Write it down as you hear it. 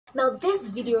Now this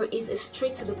video is a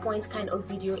straight to the point kind of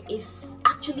video. It's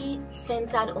actually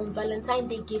centered on Valentine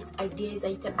Day gift ideas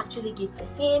that you can actually give to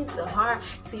him, to her,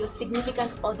 to your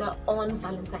significant other on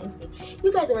Valentine's Day.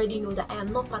 You guys already know that I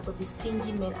am not part of the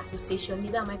Stingy Men Association,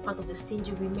 neither am I part of the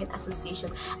Stingy Women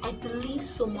Association. I believe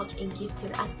so much in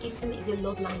gifting, as gifting is a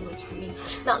love language to me.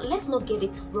 Now let's not get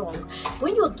it wrong.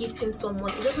 When you're gifting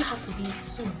someone, it doesn't have to be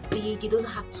too big, it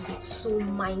doesn't have to be so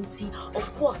mighty.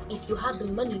 Of course, if you have the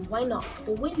money, why not?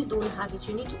 But when you don't have it,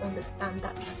 you need to understand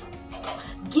that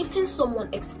gifting someone,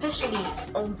 especially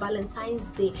on Valentine's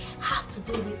Day, has to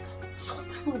do with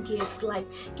thoughtful gifts. Like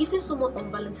gifting someone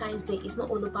on Valentine's Day is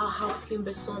not all about how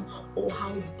cumbersome or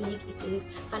how big it is.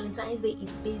 Valentine's Day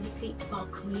is basically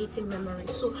about creating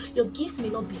memories. So your gift may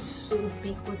not be so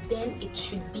big, but then it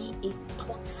should be a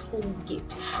thoughtful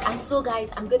gift. And so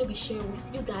guys, I'm going to be sharing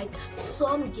with you guys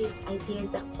some gift ideas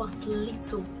that cost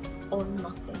little or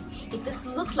nothing. If this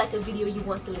looks like a video you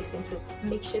want to listen to,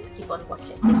 make sure to keep on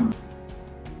watching.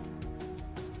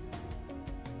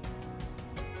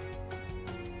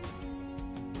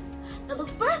 Now the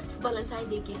first Valentine's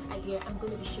Day gift idea I'm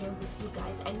going to be sharing with you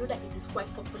guys, I know that it is quite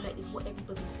popular, is what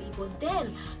everybody say, but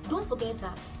then don't forget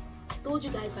that I told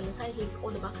you guys Valentine's Day is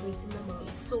all about creating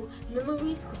memories. So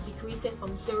memories could be created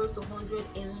from 0 to 100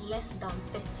 in less than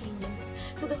 30 minutes.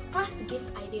 So the first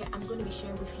gift idea I'm going to be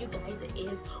sharing with you guys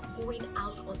is going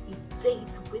out on a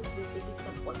date with your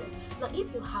significant other. Now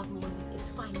if you have money,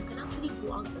 it's fine. You can actually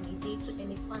go out on a date to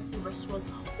any fancy restaurant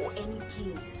or any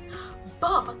place.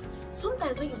 But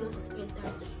sometimes when you want to spend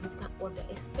time with your significant other,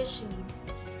 especially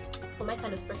for my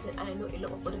kind of person, and I know a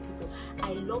lot of other people,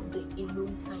 I love the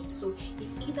alone time. So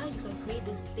it's either you can create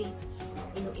this date,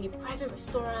 in a private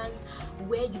restaurant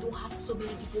where you don't have so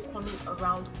many people coming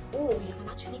around, or you can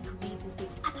actually create this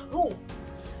date at home.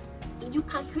 You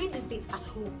can create this date at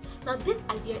home. Now this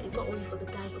idea is not only for the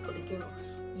guys or for the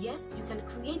girls. Yes, you can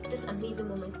create this amazing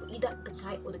moment for either the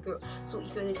guy or the girl. So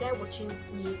if you're the guy watching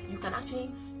me, you can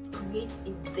actually create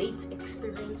a date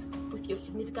experience with your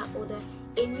significant other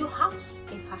in your house,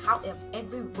 in her house,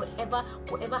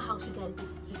 whatever house you guys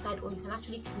decide on. You can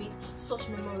actually create such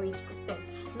memories with them.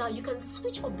 Now you can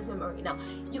switch up this memory. Now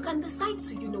you can decide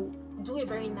to do a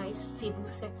very nice table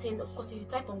setting. Of course, if you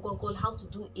type on Google how to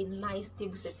do a nice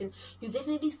table setting, you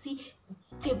definitely see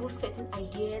table setting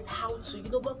ideas. How to,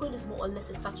 Google is more or less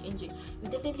a search engine. You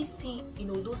definitely see,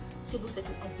 those table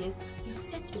setting ideas. You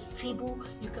set your table.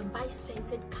 You can buy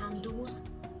scented candles,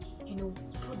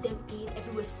 put them in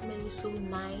everywhere, smelling so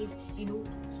nice.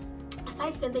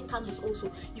 Aside scented candles,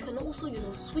 also you can also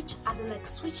switch, as in like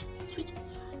switch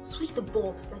the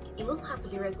bulbs. Like it doesn't have to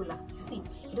be regular. See,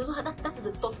 it doesn't have that is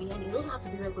the thought behind it. It doesn't have to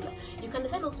be regular. You can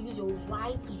decide not to use your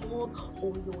white bulb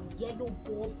or your yellow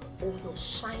bulb or your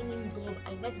shining bulb.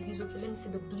 I like to use, let me see,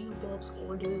 the blue bulbs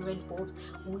or the red bulbs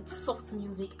with soft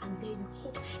music, and then you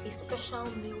cook a special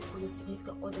meal for your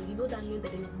significant other. That meal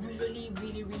that they usually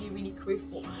really crave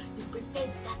for. You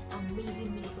prepare that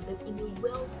amazing meal for them in a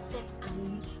well set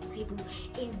and lit table.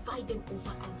 Invite them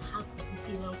over and have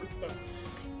dinner with them.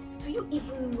 Do you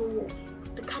even know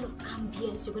the kind of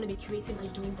ambience you're going to be creating by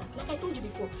doing that? Like I told you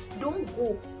before, don't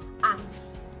go and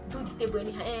do the table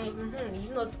anyhow. He's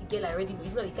not the girl I already know.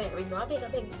 He's not the guy I already know. I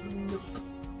beg.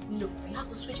 Nope. You have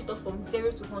to switch it off from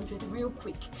 0 to 100 real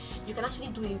quick. You can actually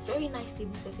do a very nice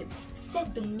table setting.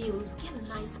 Set the meals, get a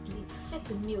nice plate, set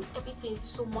the meals, everything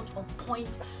so much on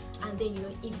point, and then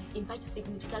invite your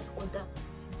significant other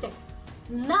there.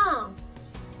 Now,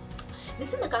 the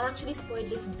thing that can actually spoil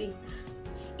this date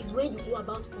is when you go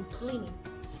about complaining.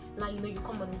 Like you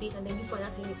come on a date and then you point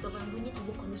out to yourself, and we need to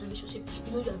work on this relationship.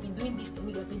 You have been doing this to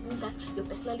me, you have been doing that, your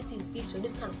personality is this, you're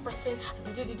this kind of person.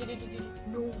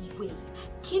 No way.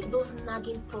 Keep those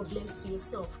nagging problems to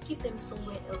yourself, keep them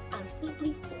somewhere else, and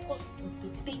simply focus on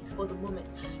the date for the moment.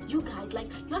 You guys,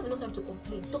 you have enough time to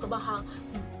complain, talk about how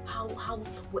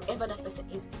whatever that person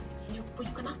is, but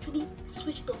you can actually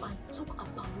switch it up and talk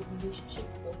about your relationship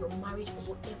or your marriage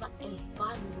or whatever.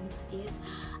 Evaluate it,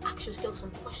 ask yourself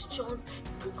some questions,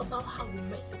 talk about how you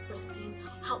met the person,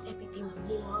 how everything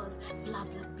was, blah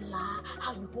blah blah,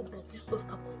 how you hope that this love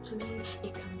can continue,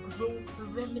 it can grow.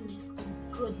 Reminisce on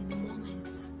good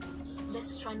moments.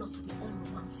 Let's try not to be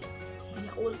unromantic. We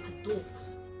are all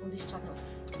adults on this channel.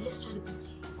 Let's try to be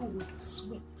good,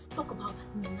 sweet, talk about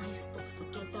nice stuff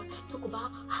together, talk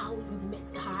about how you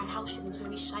met her, how she was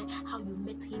very shy, how you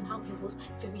met him, how he was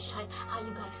very shy, how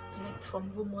you guys trekked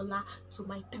from Romola to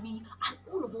my 3, and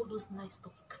all of those nice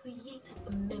stuff. Create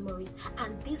memories,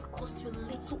 and this costs you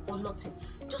little or nothing.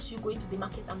 Just you going to the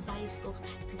market and buying stuff,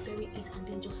 preparing it, and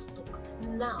then just stock.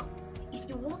 Now, if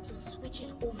you want to switch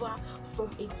it over from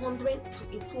 100 to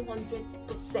a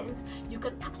 200%, you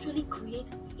can actually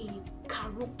create a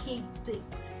karaoke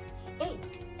date. Hey,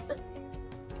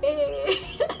 hey.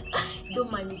 Don't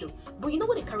mind me though, but you know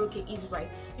what a karaoke is, right?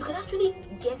 You can actually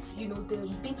get, you know, the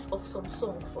beats of some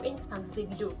song. For instance,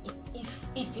 Davido, if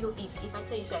I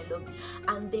tell you so I love you,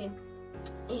 and then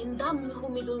in that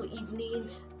middle evening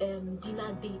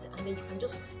dinner date, and then you can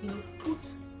just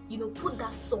put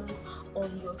that song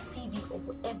on your TV or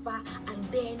whatever, and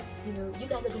then you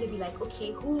guys are going to be like,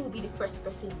 okay, who will be the first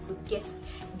person to guess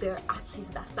the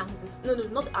artist that sang this? No,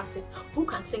 not the artist, who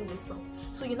can sing this song.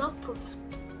 So you now put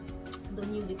the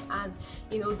music, and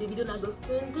Davido now goes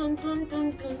dun, dun, dun,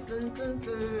 dun, dun, dun, dun,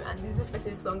 dun, and this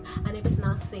person's song, and the person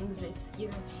now sings it.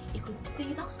 It could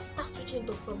you now start switching it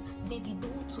up from Davido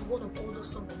to one of all those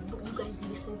songs that you guys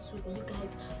listen to, that you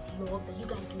guys love, that you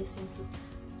guys listen to.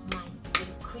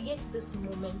 Create this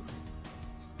moment.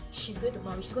 She's going to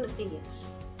marry, she's going to say yes.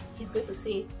 He's going to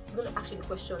ask you the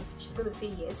question, she's going to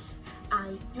say yes,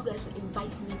 and you guys will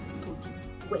invite me to the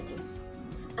wedding,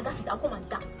 and that's it. I'll come and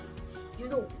dance. You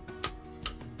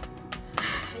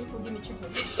can give me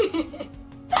children.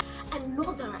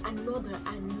 Another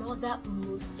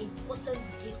most important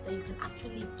gift that you can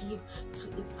actually give to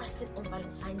a person on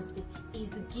Valentine's Day is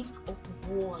the gift of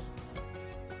words.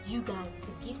 You guys,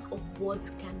 the gift of words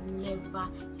can never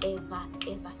ever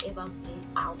go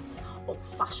out of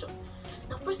fashion.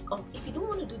 Now, first off, if you don't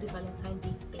want to do the Valentine's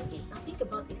Day thing, now think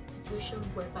about a situation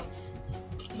whereby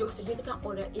your significant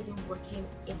other isn't working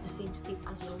in the same state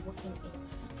as you're working in.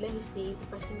 Let me say the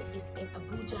person is in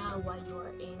Abuja while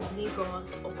you're in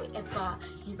Lagos, or wherever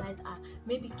you guys are,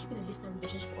 maybe keeping a distant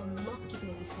relationship or not keeping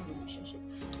a distant relationship,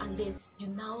 and then you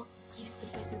now give the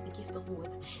person the gift of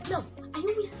words. Now, I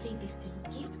always say this thing: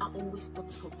 gifts are always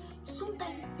thoughtful.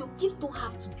 Sometimes your gift don't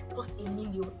have to cost $1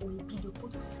 million or $1 billion,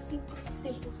 but those simple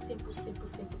things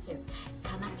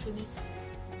can actually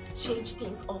change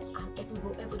things up, and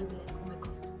everybody will be like, oh my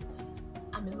god,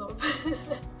 I'm in love.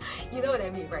 You know what I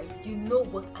mean, right? You know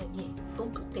what I mean.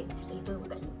 Don't pretend that you don't know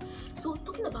what I mean. So,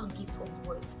 talking about gifts of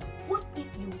words, what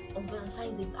if you on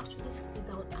Valentine's Day you actually sit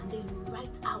down and then you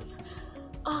write out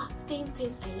 10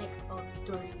 things I like about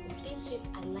Victoria, or 10 things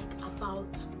I like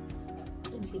about,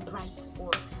 let me say, Bright,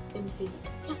 or let me say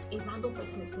just a random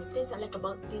person's name, things I like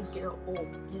about this girl or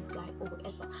this guy or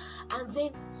whatever, and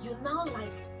then you now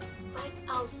write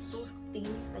out those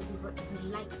things that you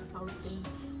like about them,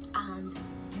 and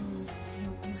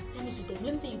you send it to them.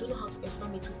 Let me say you don't know how to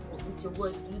affirm it with your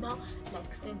words. You now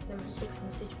send them a text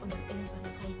message on an early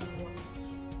Valentine's Day morning,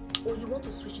 or you want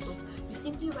to switch it up. You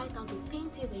simply write out the 10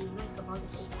 things that you like about them,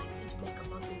 or 5 things you like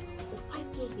about them, or 5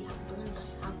 things they have done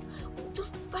that have, or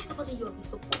just write about them. You have been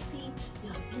supportive,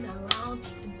 you have been around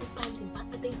in good times, in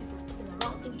bad times. Thank you for sticking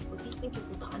around, thank you for this, thank you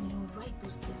for that, and you write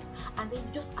those things, and then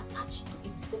you just attach it to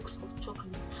a box of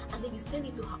chocolate, and then you send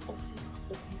it to her office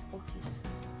or his office.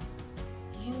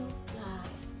 You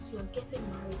guys, you're getting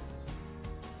married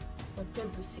on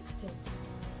February 16th,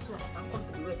 so I can come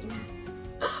to the wedding.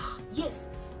 Yes,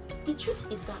 the truth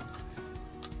is that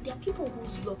there are people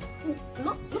whose love,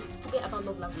 let's forget about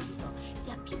love languages now.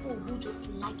 There are people who just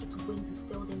like it when you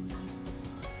tell them nice stuff.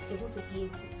 They want to hear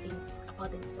good things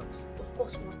about themselves. Of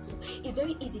course, we want to. It's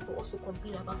very easy for us to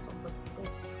complain about somebody, but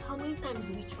how many times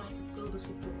do we try to tell those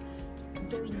people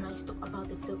very nice stuff about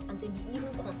themselves, and then be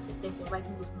even consistent in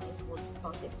writing those nice words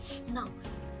about them? Now,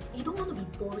 you don't want to be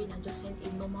boring and just send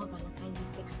a normal Valentine Day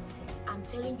text message. I'm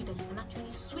telling you that you can actually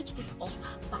switch this off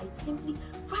by simply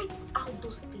write out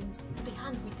those things, the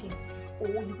handwritten,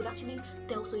 or you could actually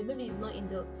tell, so maybe it's not in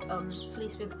the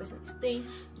place where the person is staying,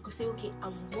 you could say, okay, I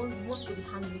want to be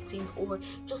handwritten, or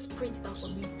just print it out for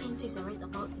me, 10 things I write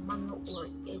about Emmanuel or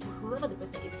whoever the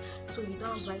person is. So you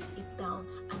now write it down,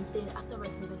 and then after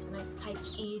writing it down, you can type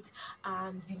it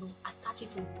and attach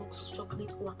it to a box of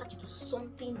chocolate, or attach it to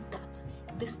something that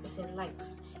this person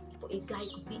likes. For a guy,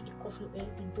 it could be a coffee or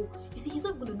anything, but you see, he's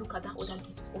not going to look at that other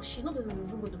gift, or she's not even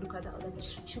going to look at that other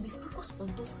gift. She'll be focused on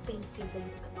those 10 things that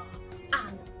you like about her.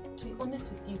 And to be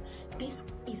honest with you, this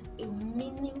is a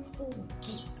meaningful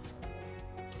gift.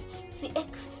 See,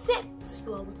 except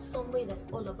you are with somebody that's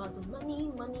all about the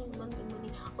money.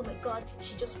 Oh my god,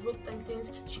 she just wrote 10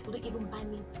 things, she couldn't even buy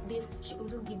me this, she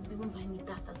couldn't even buy me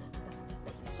that.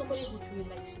 If somebody who truly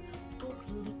likes you, those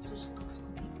little stuffs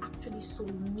could be actually so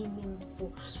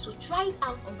meaningful. So try it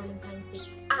out on Valentine's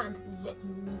Day and let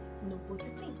me know what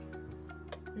you think.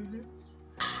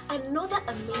 Another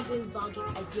amazing val gift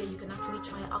idea you can actually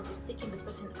try out is taking the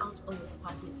person out on a spa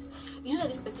date. You know that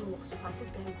this person works so hard, this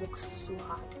guy works so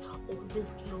hard, or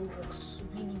this girl works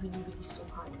really so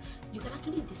hard. You can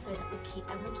actually decide that, okay,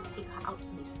 I want to take her out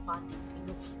on a spa date.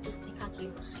 You know, just take her to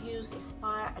a masseuse, a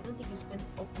spa. I don't think you spend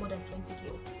up more than 20k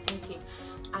or 15k,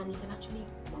 and you can actually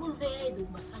go there, they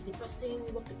massage the person,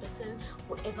 work the person,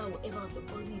 whatever on the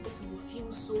body. The person will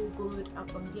feel so good, and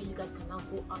from there you guys can now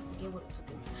go out and get one or two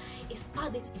things. A spa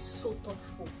date is so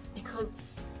thoughtful because,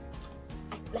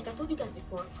 like I told you guys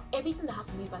before, everything that has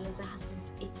to be Valentine has to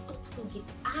be a thoughtful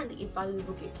gift and a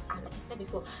valuable gift. And like I said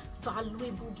before,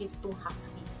 valuable gifts don't have to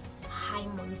be high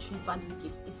monetary value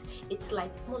gift. It's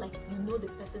like more like, you know, the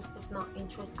person's personal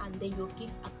interest, and then your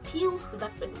gift appeals to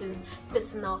that person's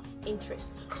personal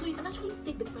interest. So you can actually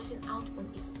take the person out on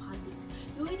a spa date.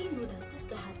 You already know that this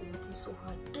guy has been working so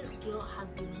hard, this girl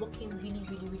has been working really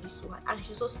so hard, and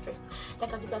she's so stressed.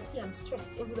 Like, as you can see, I'm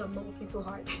stressed even though I'm not working so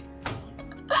hard.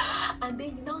 And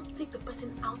then you now take the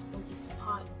person out on a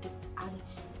spa date, and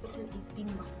the person is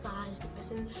being massaged, the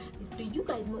person is being, you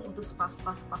guys know all those spa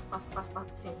things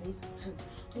they used to do,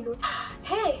 you know.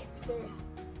 Hey,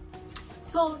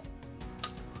 so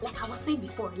like I was saying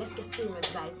before, let's get serious,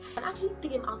 guys, and actually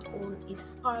take them out on a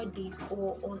spa date,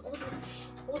 or on all this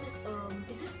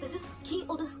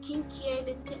skincare.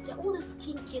 There are all the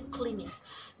skincare clinics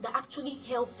that actually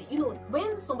help. You know,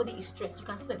 when somebody is stressed, you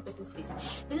can see on the person's face.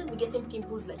 The person will be getting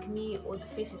pimples like me, or the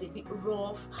face is a bit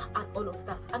rough and all of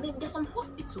that. And then there's some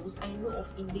hospitals I know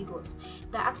of in Lagos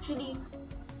that actually,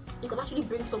 you can actually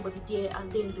bring somebody there,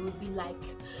 and then they will be like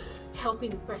helping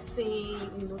the person,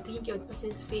 you know, taking care of the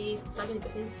person's face, massaging the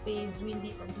person's face, doing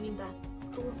this and doing that.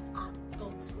 Those are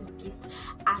thoughtful gifts,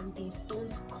 and they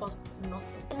don't cost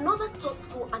nothing. Another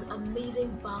thoughtful and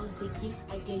amazing Val's Day gift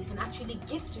idea you can actually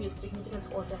give to your significant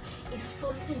other is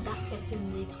something that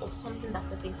person needs or something that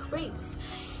person craves.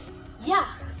 Yeah,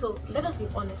 so let us be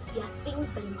honest, there are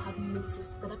things that you have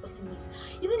noticed that that person needs.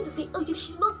 You don't need to say, oh, you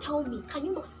should not tell me, can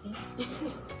you not see?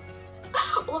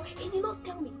 Or he did not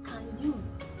tell me, can you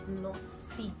not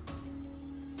see?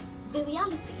 The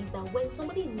reality is that when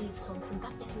somebody needs something,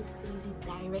 that person says it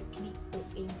directly or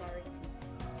indirectly.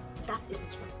 That is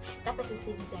the truth. That person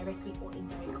says it directly or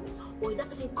indirectly. Or if that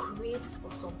person craves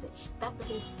for something, that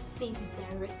person says it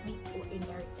directly or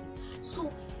indirectly.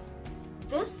 So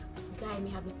this guy may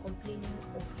have been complaining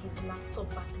of his laptop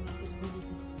battery is really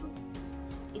low.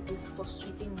 It is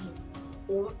frustrating him.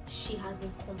 Or she has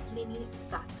been complaining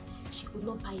that she could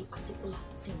not buy a particular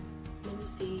thing. Let me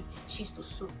say she used to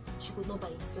sew, she could not buy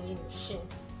a sewing machine,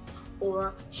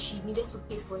 or she needed to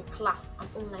pay for a class, an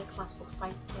online class for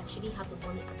 5k, and she didn't have the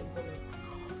money at the moment.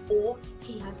 Or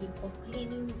he has been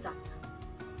complaining that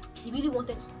he really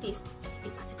wanted to taste a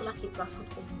particular cake that's food.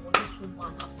 Oh, this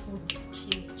woman, her food is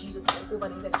killing. Jesus, like over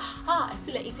there, I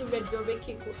feel like eating red velvet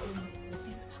cake. Oh my god,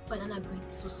 this banana bread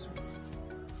is so sweet.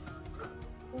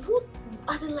 What,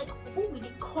 as in, like, what will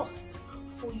it cost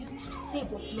for you to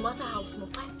save up, no matter how small,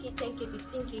 5k, 10k,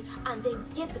 15k, and then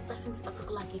get the person's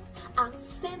particular gift and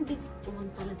send it on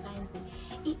Valentine's Day?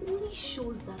 It only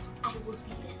shows that I was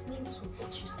listening to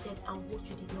what you said and what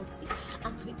you did not say.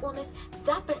 And to be honest,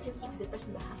 that person, if it's a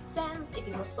person that has sense, if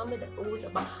it's not somebody that always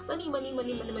about money,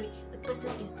 the person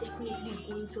is definitely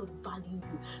going to value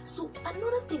you. So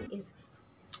another thing is,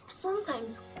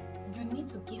 sometimes you need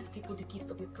to give people the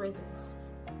gift of your presence.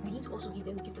 You need to also give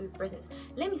them the gift of your presence.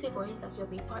 Let me say, for instance, you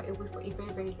have been far away for a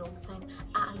very long time,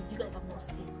 and you guys have not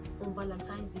seen. On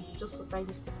Valentine's Day, you just surprise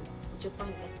this person with your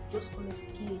friends, like just coming to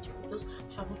PH, or just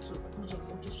travel to Abuja,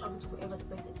 or just travel to wherever the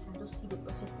person is, and just see the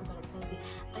person on Valentine's Day.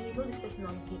 And you know this person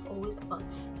has been always about,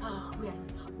 where are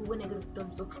you? When I go to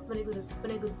thumbs up, when I go,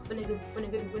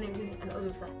 and all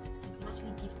of that. So you can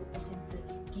actually give the person the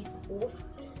gift of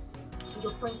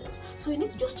your presence. So you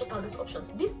need to just check out these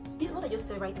options. This what I just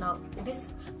said right now,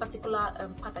 this particular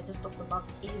part I just talked about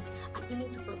is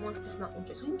appealing to one's personal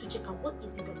interest. So you need to check out, what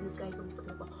is it that this guy is always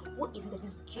talking about? What is it that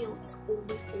this girl is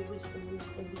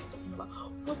always talking about?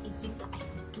 What is it that I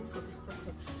can do for this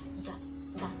person that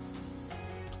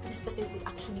this person would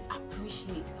actually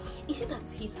appreciate? Is it that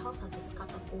his house has been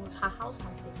scattered, or her house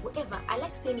has been whatever? I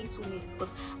like saying it two ways,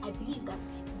 because I believe that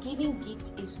giving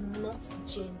gifts is not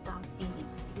gender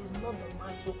based. It is not the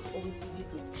man's work to always give you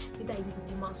gifts, neither is it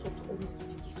the woman's work to always give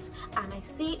you gifts. And I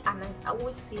say, and as I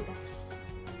always say,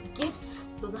 that gifts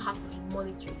doesn't have to be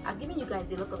monetary. I've given you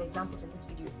guys a lot of examples in this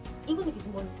video. Even if it's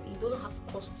monetary, it doesn't have to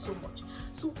cost so much.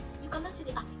 So you can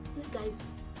actually, this guy's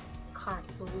car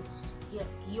is always, yeah,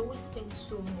 he always spends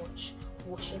so much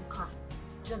washing car.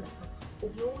 Do you understand? Or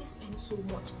he always spends so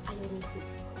much ironing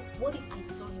clothes. What if I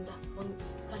tell him that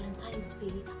Valentine's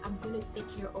Day, I'm going to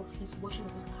take care of his washing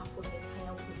of his car for the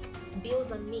entire week.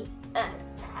 Bills on me.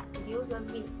 Bills on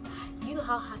me. You know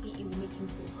how happy it will make you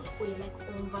feel when you're like,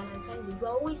 on Valentine's Day, you're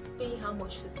always paying how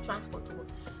much to transport to work.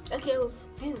 Okay, well,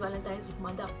 this is Valentine's week,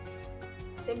 madam.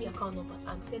 Send me your account number.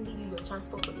 I'm sending you your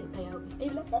transport for the entire week.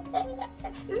 And you're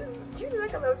like, do you know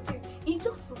that kind of thing? It's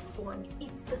just so fun.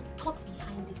 It's the thought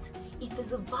behind it. It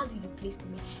is a value you place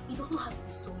on it. It doesn't have to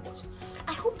be so much.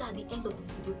 I hope that at the end of this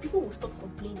video, people will stop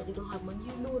complaining that they don't have money.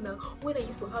 You know now, when I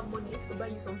used to have money, I used to buy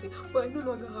you something, but I no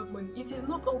longer have money. It is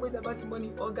not always about the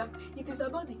money, Olga. It is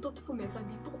about the thoughtfulness and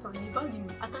the thoughts and the value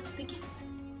attached to the gift.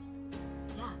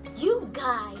 You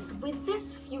guys, with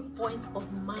these few points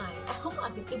of mine, I hope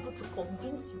I've been able to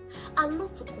convince you and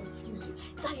not to confuse you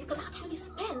that you can actually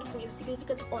spend for your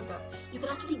significant other. You can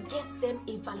actually get them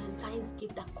a Valentine's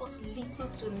gift that costs little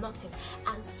to nothing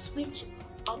and switch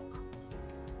up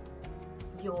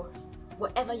your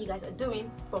whatever you guys are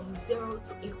doing from 0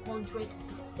 to 100%.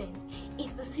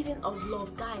 It's the season of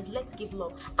love, guys. Let's give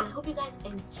love. And I hope you guys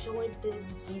enjoyed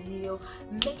this video.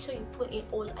 Make sure you put in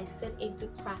all I said into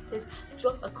practice.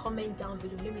 Drop a comment down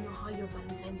below. Let me know how your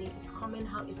Valentine's Day is coming,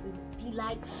 how it's going to be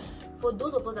like. For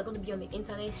those of us that are going to be on the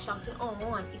internet shouting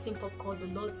and eating popcorn,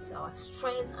 the Lord is our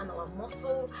strength and our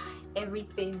muscle,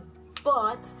 everything.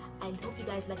 But I hope you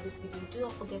guys like this video. Do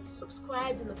not forget to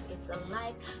subscribe, do not forget to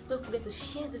like, don't forget to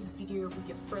share this video with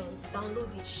your friends.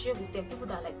 Download it, share with them. People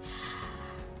that are like,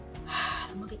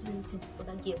 I'm not getting anything for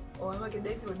that girl, or I'm not getting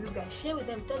anything for this guy. Share with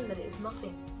them, tell them that it's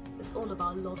nothing. It's all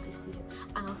about love this season.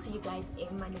 And I'll see you guys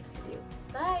in my next video.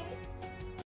 Bye.